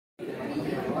Good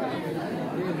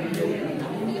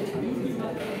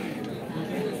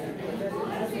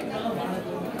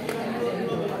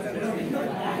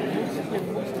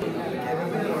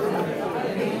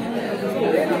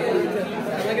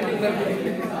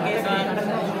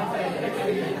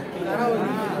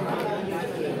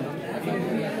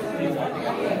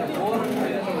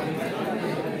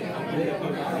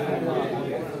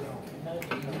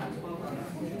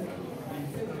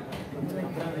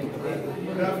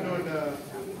afternoon,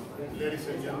 ladies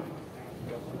and gentlemen.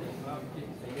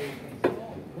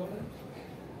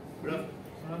 Good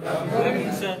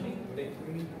afternoon. Sir.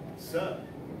 Sir,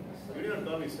 you did not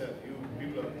call me sir. You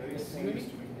people are very serious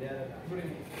to me.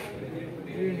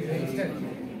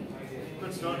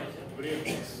 That's not brilliant.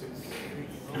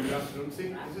 Good afternoon.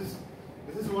 See,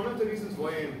 this is one of the reasons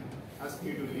why I'm asking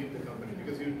you to leave the company,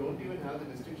 because you don't even have the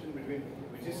distinction between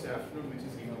which is afternoon, which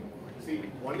is evening. See,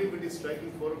 only when it's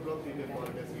striking 4 o'clock, you can call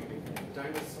it as evening. The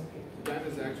time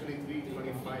is actually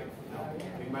 3:25 now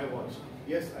in my watch.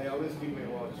 Yes, I always keep my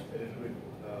watch a little bit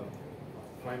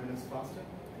 5 minutes faster,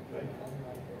 right?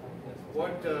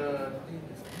 What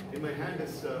in my hand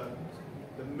is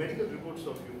the medical reports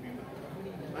of you people.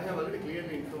 I have already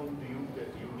clearly informed you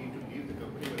that you need to leave the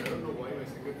company, but I don't know why my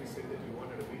secretary said that you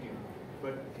wanted a meeting.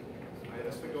 But I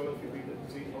respect all of you people.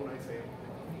 See how nice I am.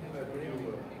 I put you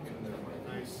in a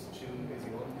nice, chill, easy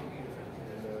hall.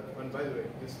 And by the way,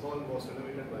 this hall was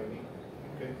renovated by me.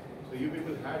 Okay, so you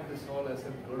people had this hall as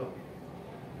a good hall,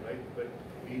 right? But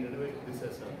we renovated this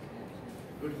as a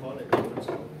good hall.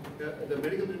 The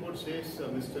medical report says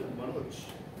Mr. Manoj.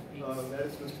 Where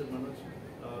is Mr. Manoj?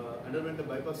 Underwent a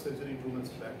bypass surgery 2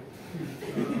 months back.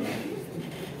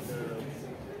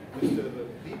 Mr.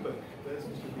 Deepak. Where is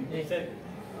Mr. Deepak? Yes, sir.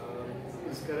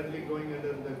 Is currently going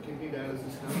under the kidney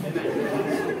dialysis now.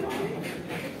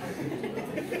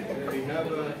 We have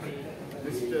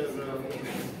Mr.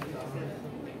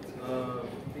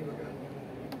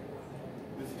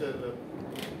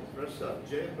 Prasad,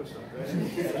 Jay Prasad.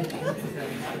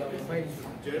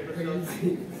 Jay Prasad,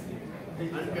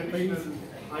 unconditional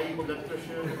high blood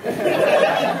pressure.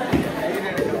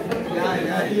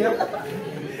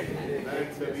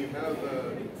 And we have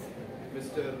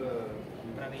Mr.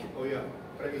 Oh yeah,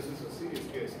 this is a serious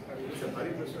case. Mr.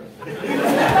 Hari Prasad.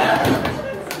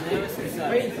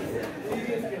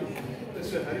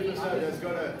 Mr. Hari Prasad has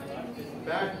got a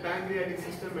bad pancreatic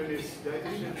system and his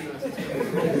digestion system.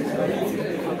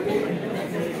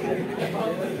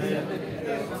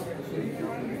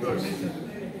 Of course,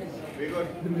 we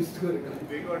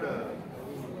got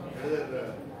another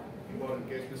important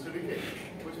case, Mr. Vikesh.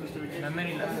 Which Mr. Vikesh?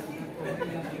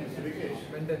 Mr. Vikesh.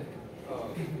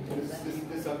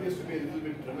 This appears to be a little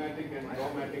bit dramatic and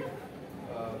traumatic.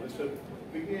 Mr.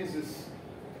 Vikesh is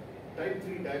type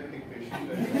 3 diabetic patient.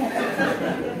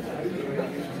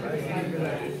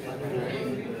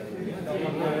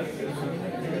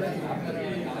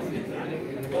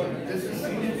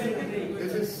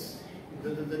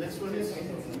 The next one is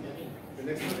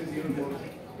even more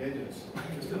dangerous.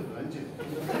 Mr. Ranjit.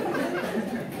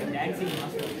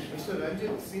 Mr.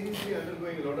 Ranjit seems to be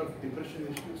undergoing a lot of depression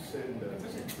issues and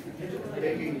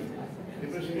taking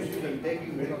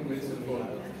medical medicine for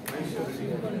anxiety.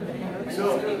 So,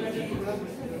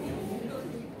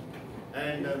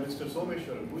 and Mr.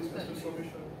 Someshwaran. Who is Mr.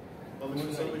 Someshwaran? Oh,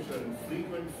 Mr. Someshwaran.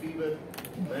 Frequent fever,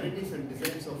 varieties and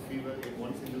designs of fever in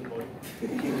one single body.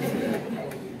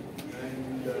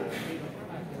 And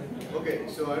okay,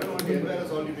 so I don't want to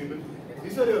embarrass all you people.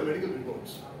 These are your medical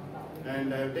reports,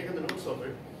 and I have taken the notes of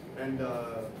it. And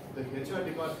the HR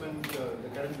department,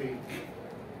 currently,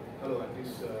 hello,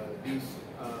 these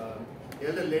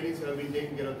elder ladies have been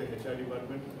taking care of the HR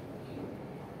department.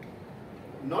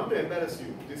 Not to embarrass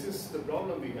you, this is the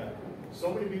problem we have.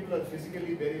 So many people are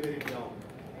physically very, very down,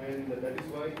 and that is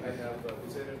why I have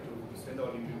decided to send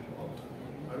all you people out.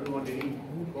 I don't want any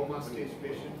coma stage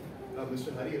patient.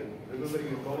 Mr. Hariharan, remembering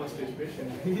a coma stage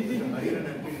patient, Mr. Hariharan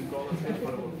had been in coma stage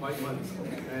for about 5 months,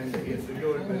 and he has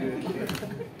recovered very, very quickly,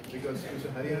 because Mr.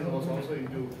 Hariharan was also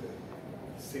into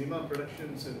cinema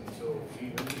productions, and so he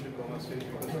went into coma stage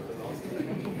because of the loss.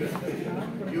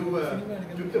 You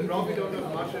took the profit out of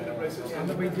Marsh Enterprises and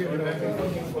working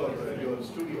for your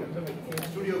studio.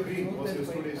 Studio Green was your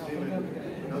studio's name, and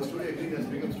now Studio Green has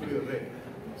become Studio Red.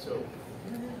 So,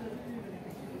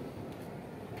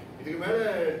 do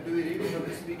we really have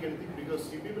to speak anything?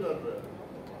 Because you people are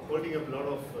holding up a lot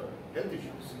of health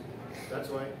issues. That's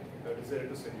why I decided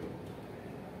to send you.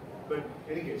 But in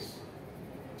any case,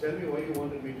 tell me why you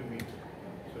wanted me to meet.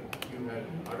 So you had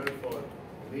ordered for a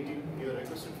meeting, you were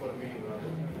requested for a meeting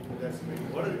rather. That's a meeting.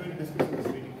 What are you going to discuss in this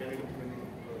meeting? Can I go to the meeting?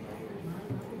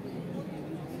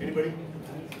 Anybody?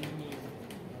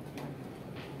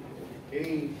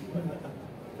 Any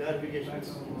clarifications?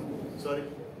 Sorry?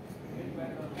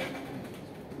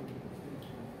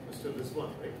 Mr. This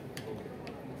one, right? Okay.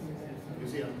 You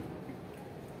see,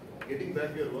 getting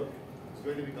back your work is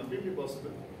going to be completely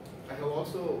possible. I have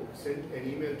also sent an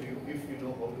email to you if you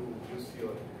know how to use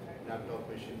your laptop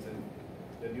machines and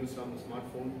the new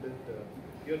smartphone that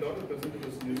your daughter presented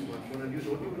us new smartphone and you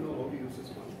don't even know how to use this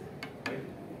smartphone, right?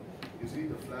 You see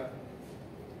the flap.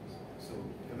 So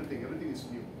everything is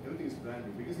new, everything is brand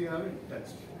new because you haven't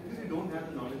touched, because you don't have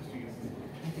the knowledge to use it.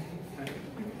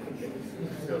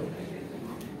 So,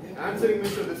 answering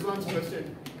Mr. Rizwan's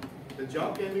question, the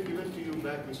job can be given to you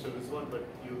back, Mr. Rizwan, but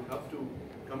you have to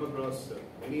come across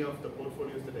any of the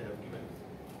portfolios that I have given.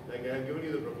 Like I have given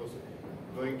you the proposal,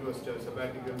 going to a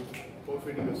sabbatical,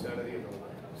 forfeiting your salary and all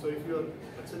that. So if you are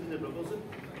accepting the proposal,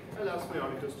 I'll ask my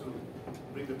auditors to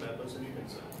bring the papers and you can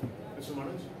sign. Mr.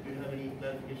 Manoj, do you have any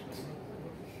clarifications?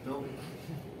 No?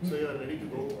 So you are ready to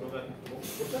go back?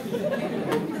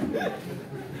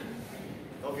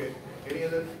 Okay, any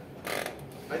other?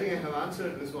 I think I have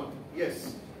answered this one.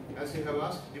 Yes, as you have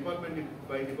asked, department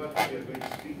by department we are going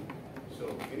to speak.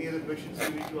 So any other questions you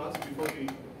need to ask before we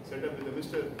set up with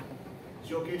Mr.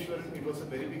 Jokeshwaran? It was a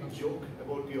very big joke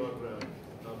about your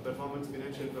performance,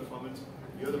 financial performance.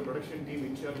 You are the production team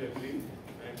in charge, I believe.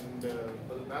 And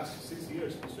for the past 6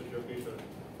 years, Mr. Jokeshwaran,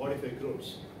 45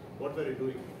 crores. What were you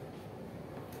doing?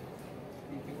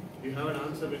 You have an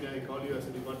answer when I call you as a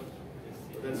department.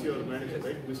 That's your manager,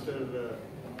 right? Mr.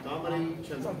 Tamarai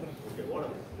Chandran. Okay, what a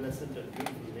pleasant and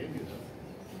beautiful name you have.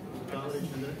 Tamarai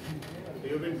Chandran.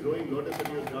 You've been growing lotus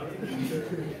in your garden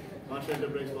and Marsh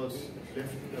Enterprise was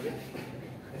left away.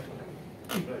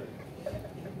 Right.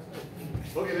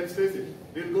 Okay, let's face it.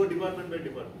 We'll go department by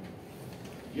department.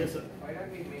 Yes, sir. Why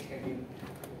don't we make a deal?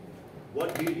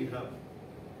 What deal you have?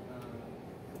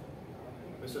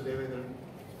 Mr. Devendran.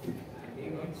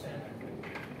 Deal means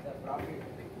the profit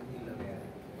deal there.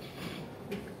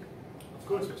 Of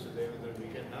course, Mr. Devendran, we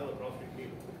can have a profit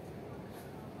deal.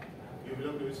 You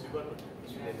belong to which department?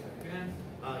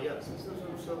 Yes.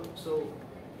 So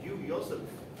you yourself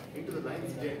into the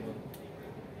lion's den,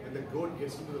 and the goat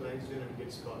gets into the lion's den and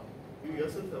gets caught. You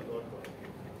yourself have got caught.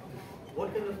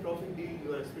 What kind of profit deal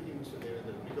you are expecting, Mr.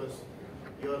 Devendran? Because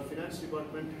your finance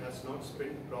department has not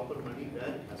spent proper money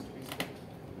where it has to be spent.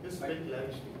 Just spent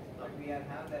lavishly. But we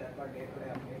have the record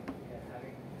day-to-day update. We are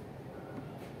having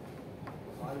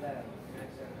all the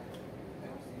financial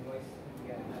invoice.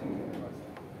 We are having the records.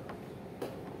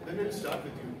 Then we'll start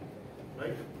with you,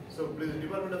 right? So, please,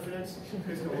 Department of Finance,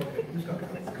 please come over.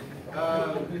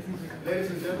 Ladies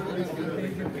and gentlemen, please give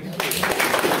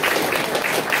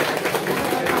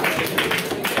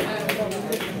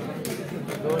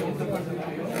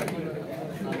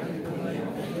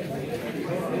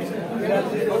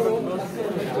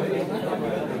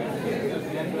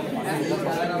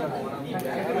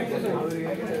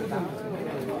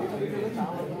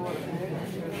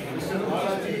Mr.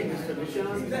 Balaji, Mr.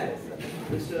 Nishant,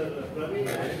 Mr. Praveen,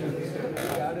 and Mr.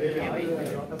 Devi.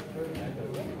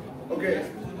 Okay.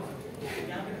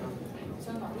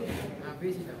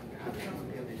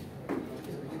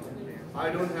 I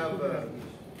don't have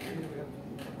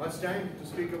much time to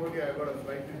speak about it. I've got a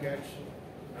flight to catch,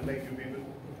 unlike you people.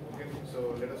 Okay, so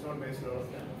let us not waste a lot of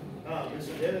time.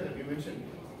 Mr. Devi, that you mentioned.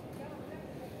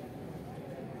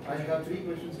 I have 3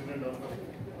 questions written down.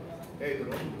 Hey, the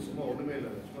room is small, the mail,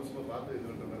 small path is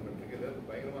not remembered.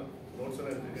 Notes are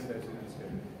written as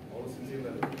all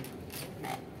sincere.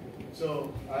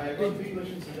 So, I have got 3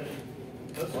 questions written.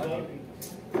 First of all,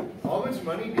 how much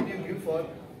money did you give for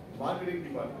marketing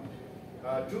department?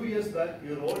 2 years back,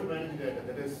 your old managing director,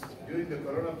 that is during the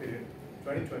Corona period,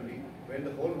 2020, when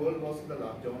the whole world was in the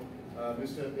lockdown,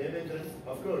 Mr. Devendran,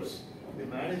 of course, the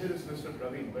manager is Mr.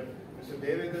 Praveen, but Mr.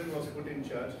 Devendran was put in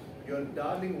charge. Your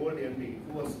darling old MD,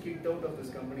 who was kicked out of this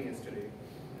company yesterday,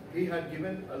 he had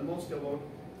given almost about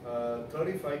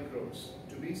 35 crores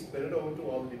to be spread over to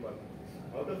all the departments.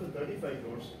 Out of the 35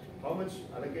 crores, how much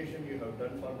allocation you have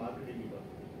done for marketing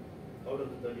department? Out of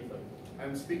the 35. I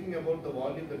am speaking about the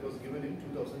volume that was given in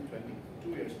 2020, 2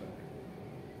 years back.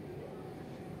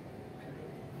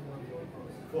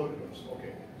 4 crores,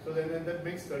 okay. So then that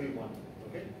makes 31,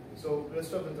 okay? So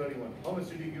rest of the 31, how much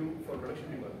did you give for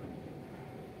production department?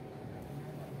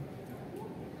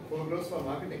 4 crores for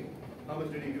marketing. How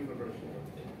much did you give for production department?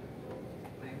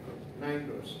 9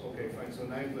 crores, okay, fine. So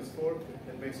 9 plus 4,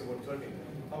 that makes about 30.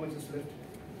 How much is left?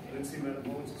 Let's see, madam,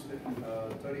 how much is left?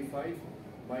 35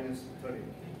 minus 30.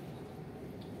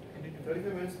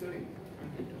 35 minus 30.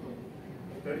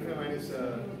 35 minus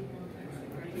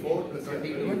 4 plus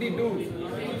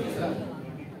 22.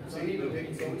 See, it will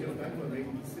take so much of time for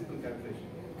making this simple calculation.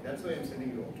 That's why I'm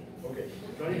sending you out. Okay,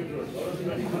 22 crores.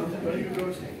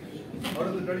 Out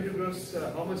of the 22 crores,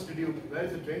 how much did you, where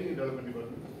is the training and development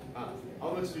department?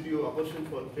 How much did you apportion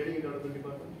for training and development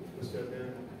department? Mr.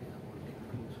 Dev?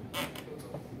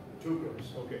 2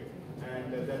 crores, okay.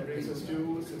 And that brings us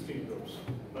to 16 crores.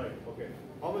 Right, okay.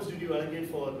 How much did you allocate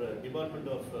for Department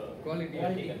of Quality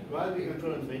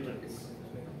Control and Maintenance?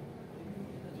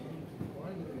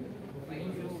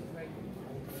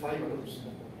 5 crores.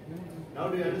 Now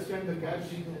do you understand the cash?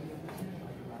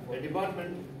 A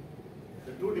department,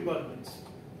 the 2 departments,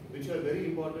 which are very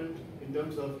important in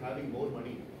terms of having more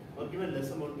money, or given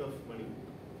less amount of money.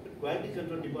 The Quality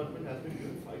Control Department has been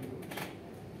given 5 crores.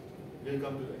 We'll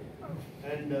come to that.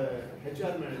 And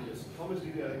HR managers, how much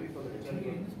did you allocate for the HR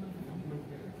department?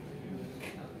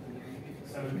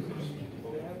 7 crores.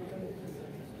 Okay.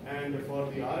 And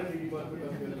for the R&D department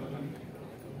of your company?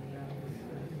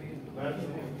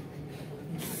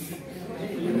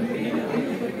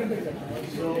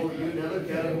 So you never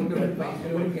care about that.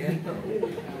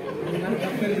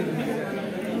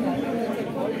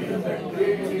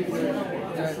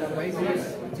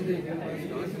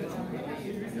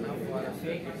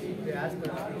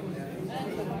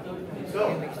 So,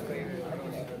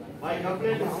 my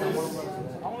complaint is this,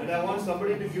 and I want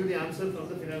somebody to give the answer from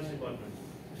the finance department.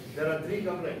 There are 3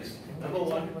 complaints. Number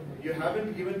 1, you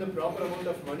haven't given the proper amount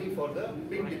of money for the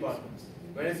big departments.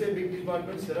 When I say big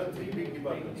departments, there are 3 big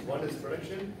departments. One is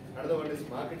production, another one is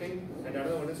marketing, and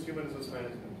another one is human resource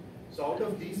management. So out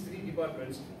of these 3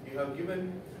 departments, you have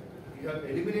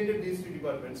eliminated these 3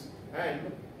 departments,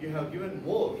 and you have given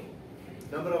more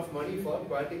number of money for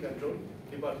quality control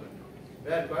department.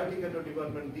 Where quality control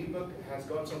department, Deepak has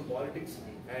got some politics,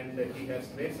 and he has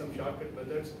made some shortcut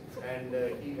methods, and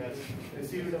he has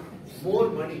received more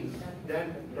money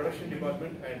than production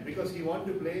department, and because he wanted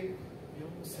to play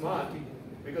smart,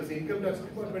 because the income tax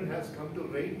department has come to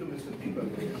raid to Mr.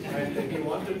 Deepak, and he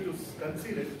wanted to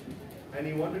conceal it, and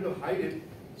he wanted to hide it,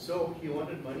 so he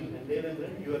wanted money, and then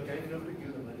you are kind enough to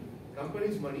give the money.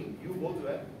 Company's money, you both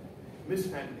were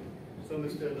mishandling. So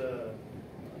Mr.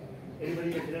 Anybody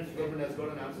in the finance department has got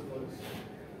an answer for this?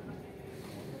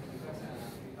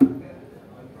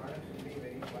 Our product should be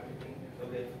very quality.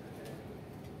 Okay.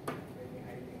 Very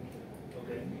high thing.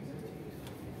 Okay.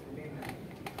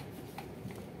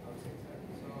 Outside, sir.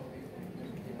 So we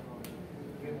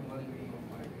give one week of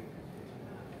quality.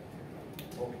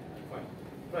 Okay, fine.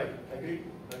 Right, agreed,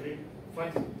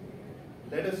 fine.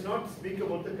 Let us not speak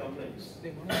about the complaints.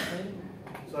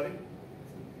 Sorry?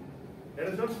 Let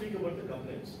us not speak about the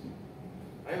complaints.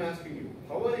 I am asking you,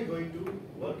 how are you going to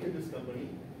work in this company,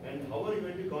 and how are you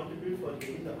going to contribute for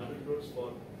getting the 100 crores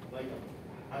for my company?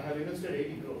 I have invested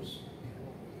 80 crores.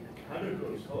 100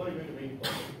 crores, how are you going to make it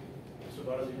possible? Mr.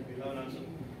 Balaji, do you have an answer?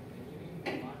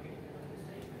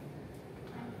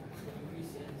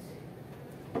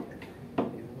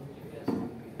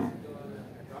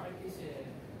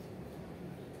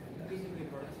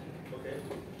 Okay.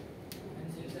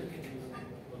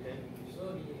 Okay. So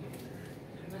we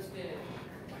invest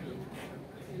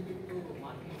money to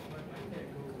marketing department and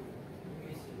to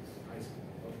sales. I see.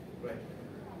 Okay. Right.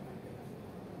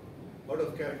 Out of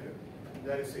character,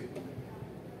 there is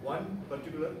one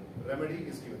particular remedy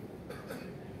is given.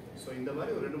 So in the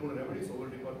Mari, 2-3 remedies over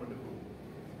department.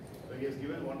 So he has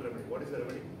given one remedy. What is the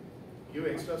remedy? Give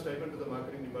extra stipend to the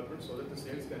marketing department so that the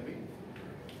sales can be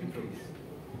improved.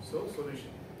 So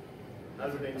solution.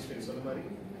 As an Einstein, so the Mari,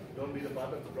 don't be the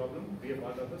part of the problem, be a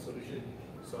part of the solution.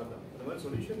 So the Mari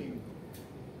solution, you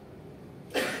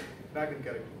back in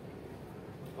character.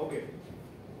 Okay.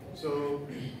 So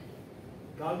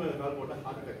call pota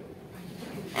heart attack.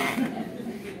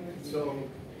 So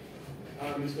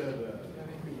Mr.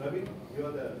 Ravi, you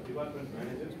are the department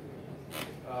manager.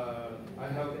 I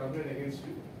have a complaint against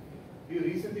you. You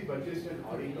recently purchased an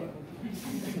Audi car,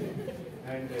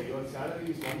 and your salary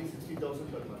is only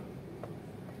 60,000 per month.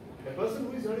 A person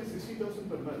who is earning 60,000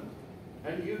 per month,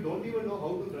 and you don't even know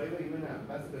how to drive even an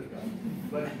ambassador car,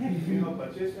 but you have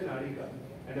purchased an Audi car,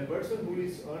 and a person who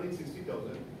is earning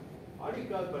 60,000, Audi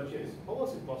car purchase, how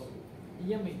was it possible?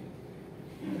 EMI.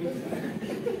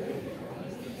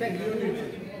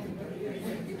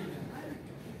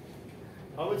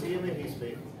 How much EMI he is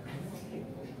paying?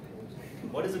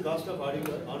 What is the cost of Audi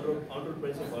car? On-road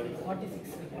price of Audi car?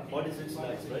 46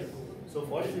 lakhs, right? So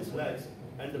 46 lakhs,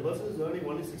 and the person is earning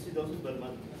only 60,000 per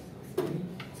month.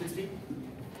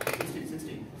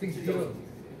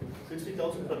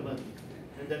 60,000 per month,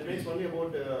 and that makes only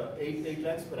about 8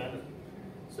 lakhs per annum.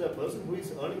 So a person who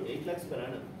is earning 8 lakhs per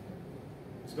annum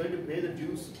is going to pay the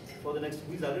dues for the next.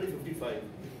 He's already 55,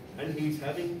 and he's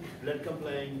having blood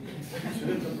complaint,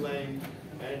 sugar complaint,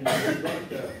 and he's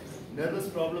got a nervous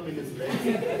problem in his legs.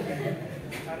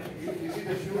 You see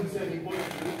the shoe is an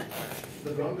imported shoe,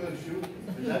 the brown color shoe,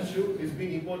 and that shoe is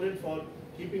being imported for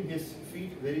keeping his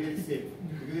feet very, very safe,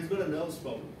 because he's got a nerves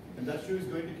problem, and that shoe is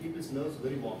going to keep his nerves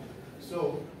very warm. So,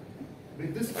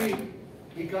 with this speed,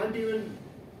 he can't even,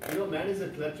 manage the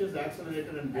clutches,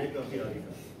 accelerator, and brake of the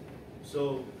Auriga. So,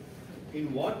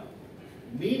 in what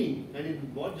meaning and in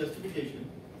what justification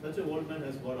such a old man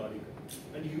has got Auriga,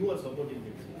 and you are supporting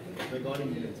him by calling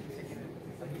him.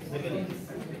 Second,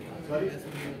 sorry?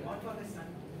 What for his son?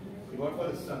 What for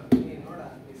his son?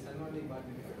 His son only bought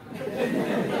it.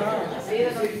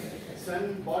 Son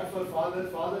bought for father,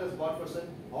 father has bought for son,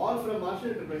 all from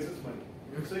Marshall Enterprises money.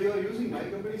 So you are using my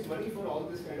company's money for all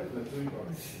this kind of luxury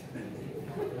products.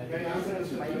 Can you answer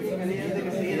this?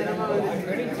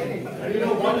 And you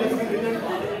know what has been written?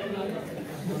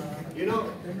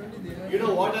 You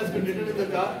know what has been written in the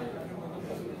car?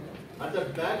 At the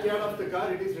backyard of the car,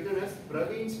 it is written as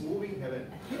Praveen's Moving Heaven.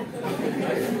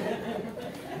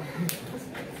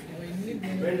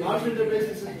 When Marshall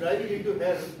Enterprises is driving into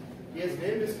hell, he has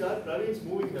named his car Praveen's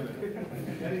Moving Heaven.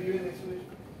 Can you give an explanation?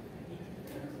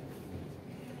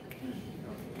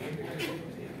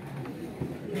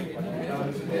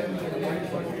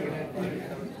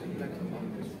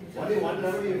 Only one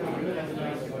level you can given as an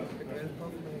answer.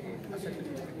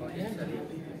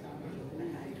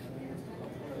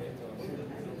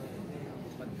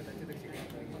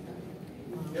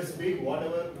 Just speak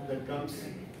whatever that comes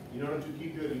in order to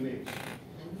keep your image.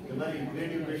 The மாதிரி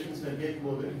creative questions நான்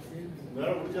கேட்கும்போது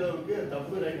உங்களால் முடிஞ்ச அளவுக்கு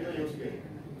தப்பு right தான் யோசிக்கிறேன்.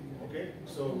 Okay,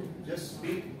 so just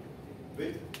speak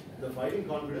with the fighting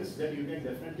confidence that you can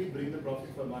definitely bring the profit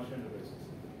for Marshall Enterprises.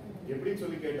 எப்படின்னு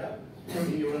சொல்லி கேட்டா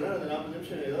நீ இவ்வளவு நேரம் அந்த 40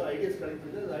 நிமிஷம் ஏதோ ஐடியாஸ் கலெக்ட்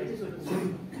பண்ணி அந்த ஐடியாஸ் வந்து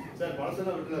சார்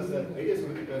பழசெல்லாம் விட்டுலாம் சார் ஐடியாஸ்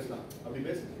பற்றி பேசலாம் அப்படி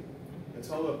பேசுங்க. That's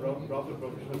how a proper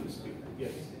professional will speak.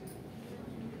 Yes.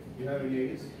 You have any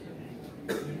ideas?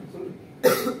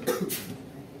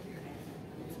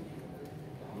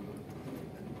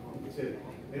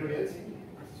 Anybody else?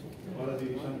 All of the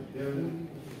Ishan?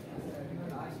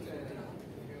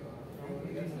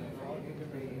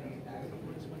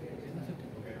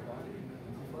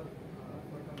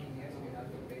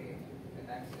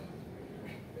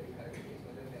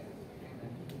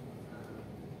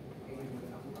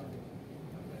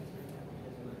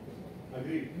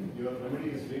 Agreed. Your remedy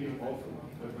is really powerful.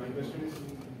 But my question is,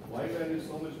 why were you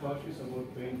so much cautious about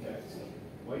paying tax?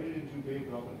 Why didn't you pay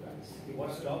proper tax?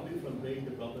 What stopped you from paying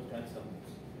the proper tax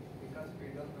amounts? Because we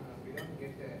don't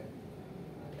get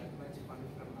that much fund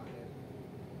from other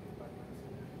departments.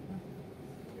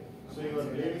 So you are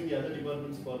blaming the other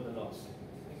departments for the loss.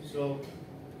 So,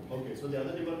 okay, so the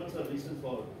other departments are reason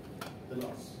for the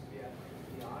loss. Yeah,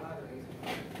 we all are the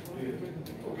reason.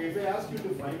 Okay, if I ask you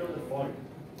to find out the fault,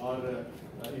 or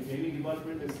if any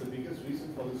department is the biggest reason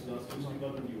for this loss, which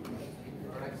department you would?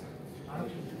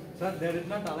 Sir, they did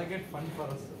not allocate fund for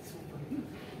us.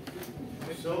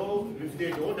 So, if they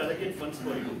don't allocate funds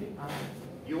for you,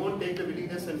 you won't take the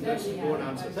willingness and just go and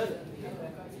answer. Sir,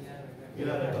 You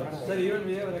have records. sir, even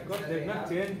we have records. They did not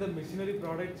change the machinery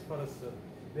products for us, sir.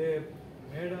 They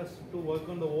made us to work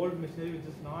on the old machinery which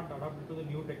is not adapted to the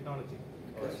new technology.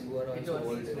 Because you are also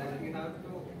old. We have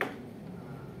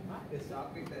to stop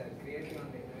with creating on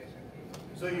the innovation.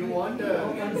 So you want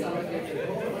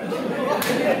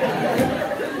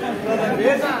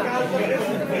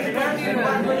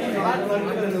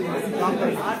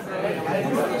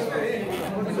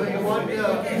so you want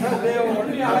They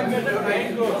only allocated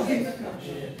 9 crores.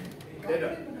 data.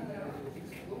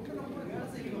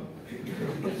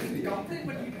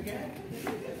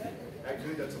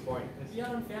 Actually, that's a point. We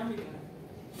are on family.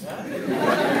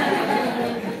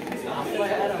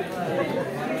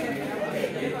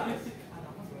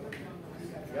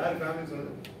 Yaar family is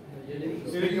another.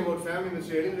 Speaking about family,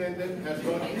 Mr. Edin has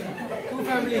got Two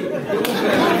family.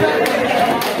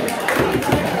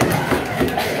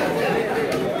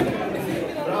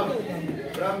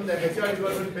 from the HR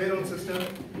department payroll system,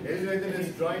 Edin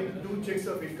is drawing 2 checks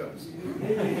of incomes.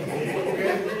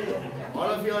 Okay? All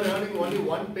of you are earning only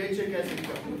 1 paycheck as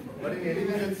income. But in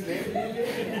Edin's name,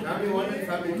 family 1 and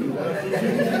family 2. There are 2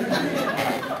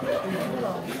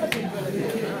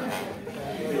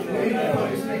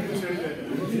 checks.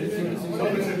 So,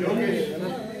 Mr. Yogesh,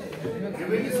 you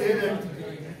mean to say that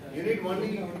you need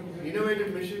only innovative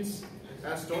missions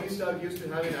as Tony Stark used to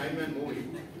have in Iron Man movie.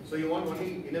 So you want only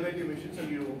innovative missions and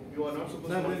you are not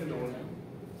supposed to work in the world.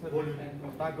 Sir,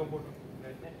 talk about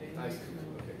I see.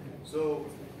 Okay. So,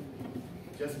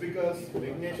 just because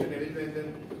Vignesh and Elilvendan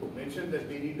mentioned that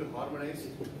we need to harmonize,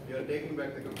 you are taking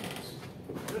back the complaints.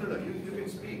 No, you can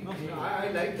speak.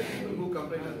 I like the people who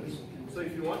complain on this. So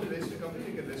if you want to raise a complaint,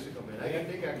 you can raise a complaint. I can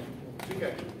take action. Take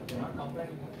action. They are not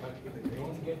complaining, but they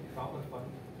don't get proper fund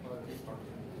for this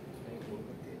project.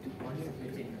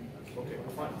 Okay,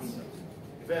 funds.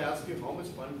 If I ask you how much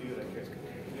fund do you reckon?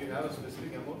 Do you have a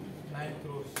specific amount? 9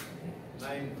 crores.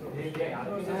 9 crores. They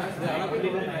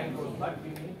allocated 9 crores, but we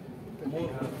need more.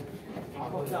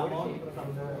 Half of the amount from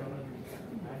the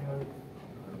annual.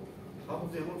 Half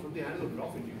of the amount from the annual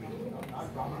profit you mean? Not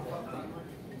promise. Half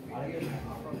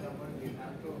of the amount we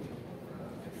have to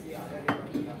see other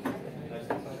departments.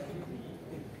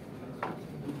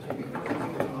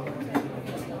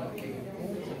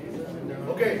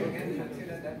 Okay. You can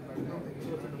consider that, but no.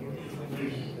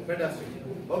 Fantastic.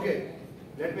 Okay.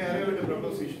 Let me arrive at a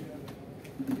proposition.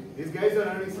 These guys are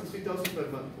earning 60,000 per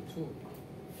month.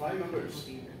 5 members.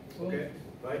 Okay.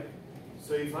 Right?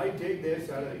 So if I take their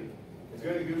salary, it's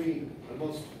going to give me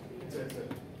almost,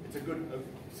 it's a good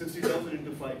 60,000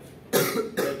 into 5.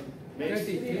 That makes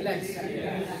 3 lakhs.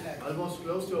 almost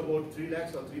close to about 3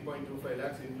 lakhs or 3.25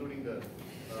 lakhs, including the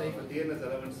DNS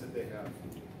allowance that they have.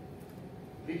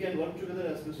 We can work together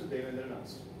as Mr. Devendran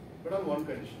asked, but on one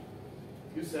condition.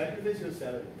 You sacrifice your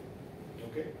salary,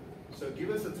 okay? So give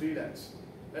us the 3 lakhs.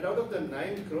 And out of the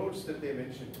 9 crores that they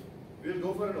mentioned, we will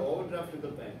go for an overdraft in the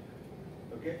bank,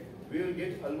 okay? We will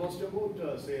get almost about,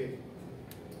 say,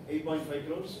 8.5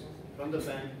 crores from the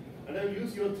bank, and I will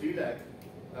use your 3 lakh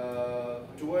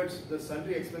towards the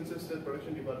sundry expenses that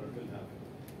production department will have,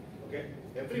 okay?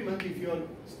 Every month, if you are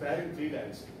sparing 3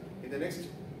 lakhs, in the next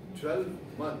 12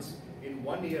 months, in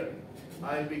 1 year,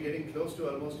 I'll be getting close to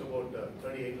almost about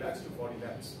 38 lakhs to 40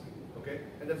 lakhs. Okay?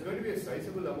 And that's going to be a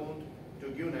sizable amount to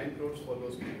give 9 crores for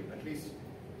those people. At least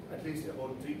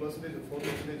about 3% or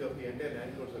 4% of the entire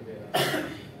 9 crores that they have.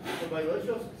 So by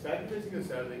virtue of sacrificing your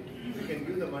salary, we can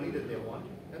give the money that they want,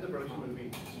 and the production will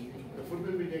be, the food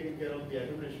will be taken care of, the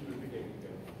accommodation will be taken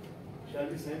care of. Shall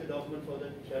we sign the document for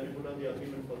that? Shall we put on the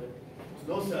agreement for that?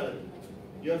 No salary.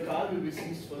 Your car will be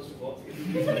seized first of all. It will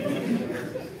be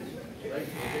right?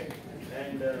 Okay.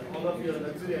 And all of your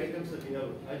luxury items that you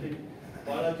have, I think,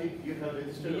 Balaji, you have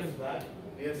registered a flat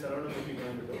near Saravanamuthi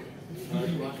Coimbatore,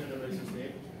 Wash Enterprises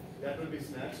name. That will be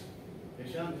snatched.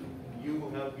 Nishant,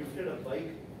 you have gifted a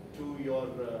bike to your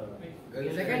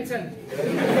Second son.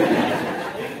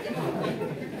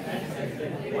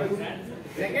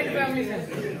 Second family son.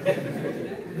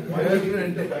 why would you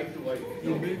give the bike to wife?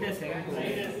 You built a second.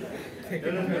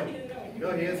 No,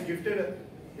 he has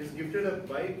gifted a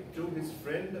bike to his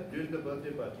friend during the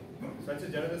birthday party. Such a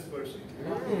generous person.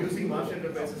 Using Marsh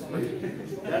Enterprises money.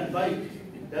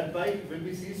 That bike will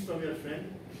be seized from your friend,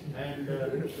 and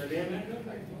the name,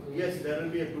 yes, there will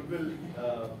be a goodwill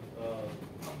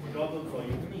problem for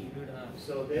you.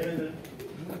 So Devendran,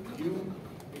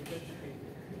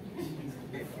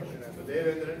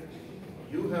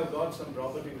 you have got some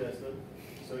property as well.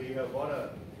 So you have bought a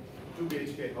 2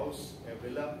 BHK house, a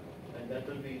villa, and that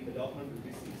will be, the document will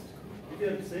be seized. If you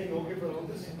are saying okay for all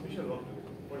this, we shall work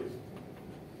together. What is it?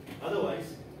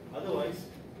 Otherwise,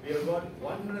 we have got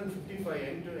 155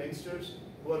 youngsters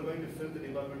who are going to fill the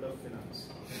Department of Finance.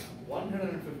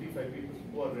 155 people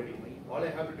who are ready. All I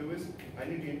have to do is, I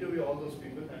need to interview all those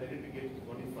people, and I need to get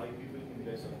only 5 people in the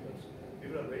rest of the class.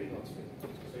 People are waiting on stage.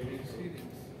 So you need to see this.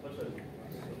 What's that?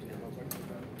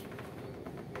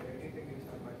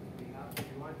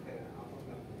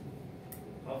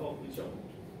 Half of which amount?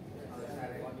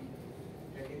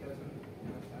 30,000.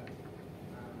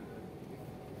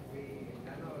 We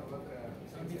done our work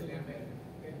sincerely and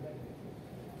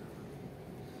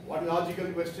What logical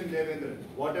question, Devendra?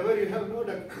 Whatever you have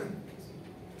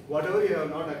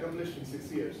not accomplished in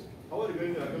 6 years, how are you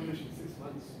going to accomplish in 6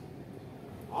 months?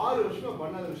 6 வருஷமா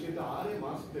பண்ணாத விஷயத்தை 6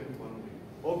 மாசத்துல எப்படி பண்ண முடியும்?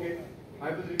 Okay,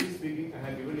 hypothetically speaking, I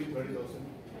have given you 30,000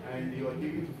 and you are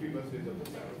giving 50% of the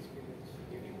salary.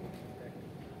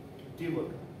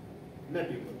 Teamwork. என்ன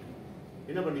teamwork?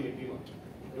 என்ன பண்ணீங்க டீமா?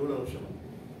 இவ்வளவு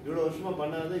வருஷமா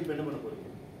பண்ணாத இப்ப என்ன பண்ண போறீங்க?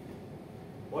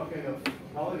 What kind of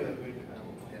power you are going to have?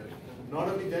 Not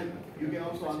only then, you can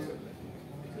also answer.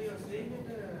 So you are saying that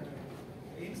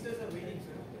youngsters are waiting,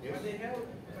 sir, Yes.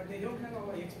 but they don't have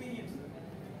our experience, sir.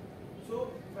 So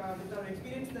with our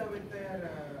experience, with their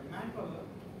manpower,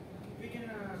 we can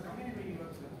combine it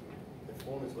work, sir. The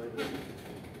phone is vibrating.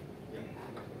 Yeah.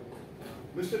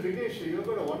 Mr. Vignesh, you have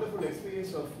got a wonderful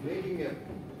experience of making a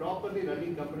properly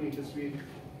running company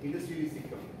industrially sick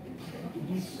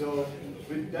company. So,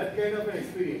 with that kind of an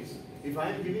experience, if I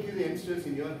am giving you the youngsters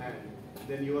in your hand,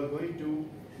 then you are going to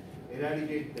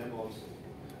eradicate them also.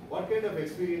 what kind of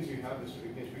experience you have, Mr.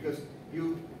 Vignesh? Because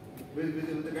you,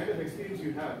 with the kind of experience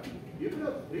you have, you could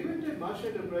have prevented Marsh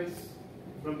Enterprise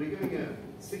from becoming a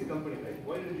sick company, right?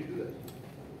 Why didn't you do that?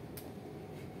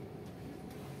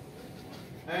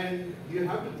 And you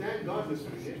have to thank God, Mr.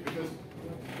 Vignesh, because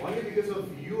only because of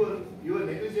your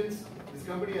negligence, this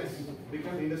company has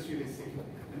become industrially sick.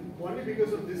 And only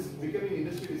because of this becoming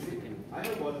industrially sick, I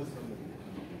have bought this company.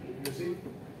 You see?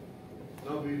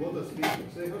 Now we both are speaking,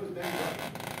 so you have to thank God.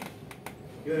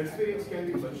 Your experience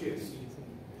can be purchased.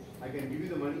 I can give you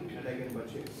the money and I can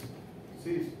purchase.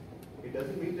 See, it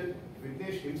doesn't mean that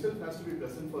Vignesh himself has to be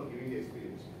present for giving the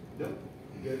experience. No,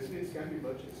 your experience can be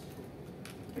purchased.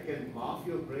 I can morph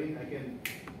your brain, I can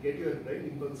get your brain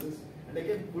impulses, and I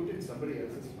can put in somebody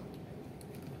else's mind.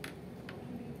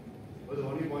 But the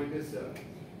only point is,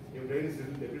 your brain is a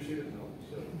little depreciated now,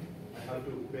 so I have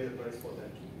to pay the price for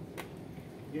that.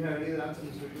 You have any other answer,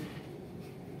 Mr. Vignesh?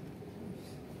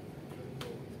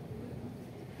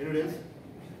 Anybody else?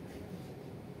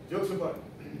 Jokes apart.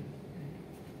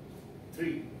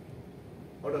 3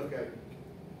 out of character.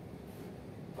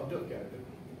 Out of character.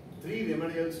 3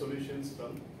 remedial solutions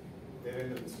from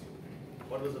Devendra Institute.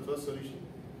 What was the first solution?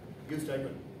 Give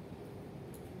stipend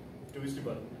to which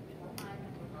department?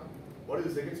 What is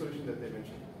the second solution that they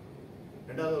mentioned?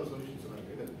 Another solution,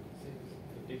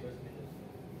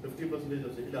 50%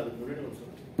 of second.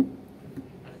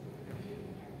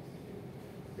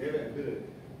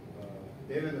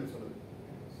 Devendra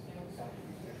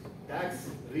tax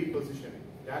repositioning.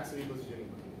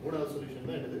 What solution?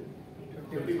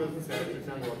 50%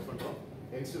 salary work control.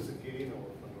 Extra security and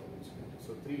work control. So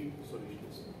 3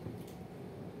 solutions.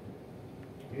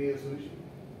 Any other solution?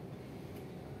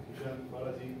 Ishan,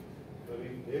 Balaji, Ravi,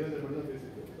 Devendra Mandal face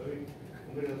it. Ravi,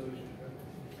 what is the solution?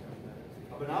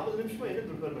 Now, 40 minutes I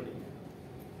prepare பண்ணி.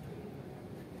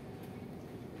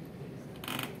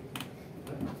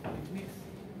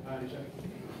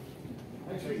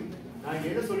 Actually,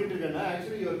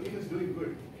 actually your team is doing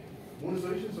good. 3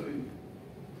 solutions சொல்றீங்க.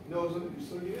 No,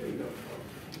 சொல்றீங்க இல்ல.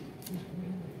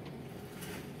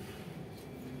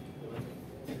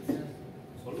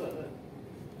 சொல்லல.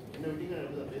 என்ன விட்டீங்க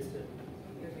அப்படியே paste.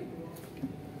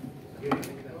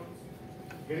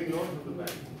 Getting loans from the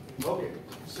bank. Okay.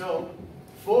 So,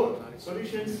 4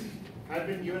 solutions have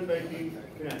been given by Team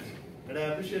Finance. And I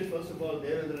appreciate first of all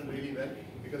Devendran really well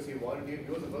because he volunteered.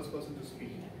 He was the first person to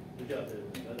speak. Good job,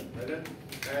 Devendran.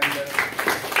 And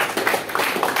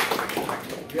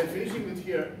we are finishing with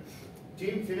here.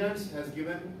 Team Finance has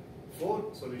given 4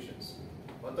 solutions.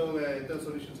 மற்றவங்க எத்தனை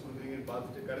solutions கொடுக்குறீங்கன்னு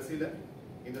பார்த்துட்டு கடைசியில்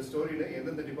இந்த ஸ்டோரியில்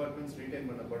எந்தெந்த departments retain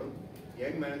பண்ணப்படும்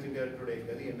young managing டைரக்டருடைய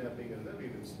கதி என்ன அப்படிங்கிறத we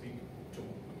will speak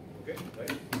tomorrow. Okay,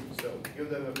 right? So give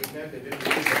them a big hand. They did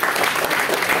really well.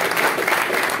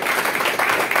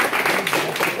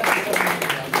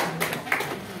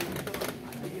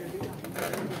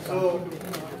 So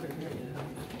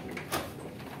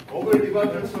ஒவ்வொரு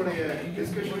டிபார்ட்மெண்ட்ஸோடைய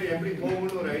டிஸ்கஷன் எப்படி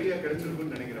போகும்னு ஒரு ஐடியா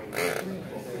கிடைச்சிருக்குன்னு நினைக்கிறேன்.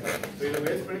 So இதை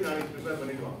பேஸ் பண்ணி நாளைக்கு ப்ரிப்பேர்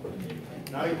பண்ணிடுவோம்.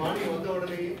 நாளைக்கு மார்னிங் வந்த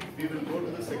உடனே we will go to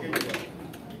the second department.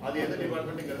 அது எந்த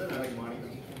டிபார்ட்மெண்ட்ங்கிறத நாளைக்கு morning.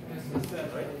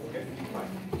 Right? Okay.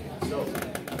 Fine. So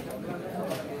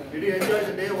did you enjoy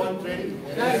the day 1 training?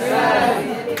 Yes, sir.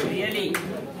 Really.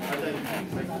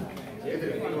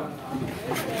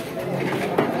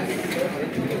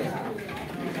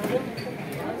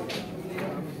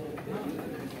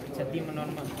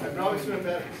 I promise to my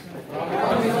parents. I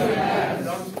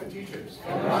promise to my teachers.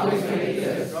 I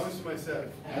promise to myself.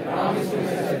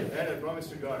 And I promise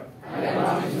to God.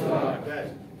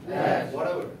 That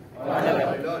whatever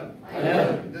I learn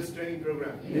in this training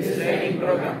program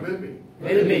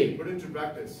will be put into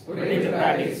practice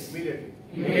immediately.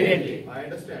 I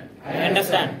understand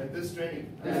that this training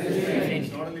is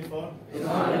not only for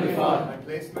my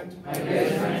placement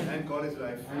and college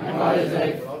life,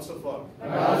 but also for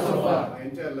my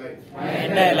entire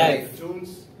life.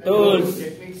 Tools,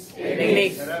 techniques,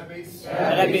 therapies,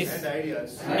 and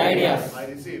ideas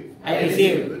I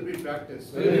receive will be practiced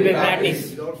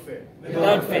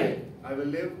without fail. I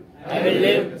will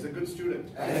live as a good student.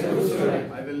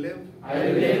 I will live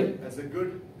as a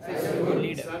good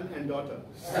son and daughter.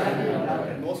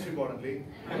 And most importantly,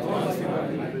 I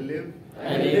will live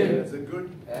as a good,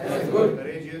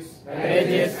 courageous,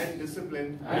 and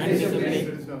disciplined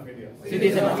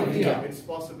citizen of India. It's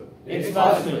possible.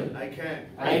 I can.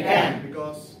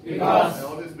 Because I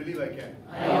always believe I can.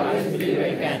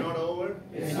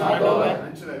 It's not over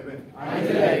until I win.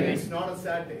 It's not a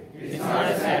sad day.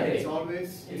 It's always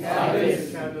a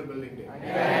character building day.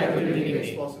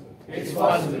 It's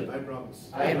possible. I promise.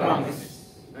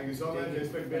 Thank you so much. I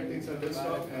expect great things on this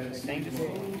talk. And Thank you.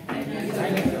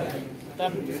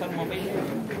 Sir, mobile.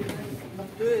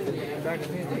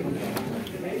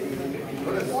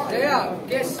 Yeah,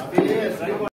 yes.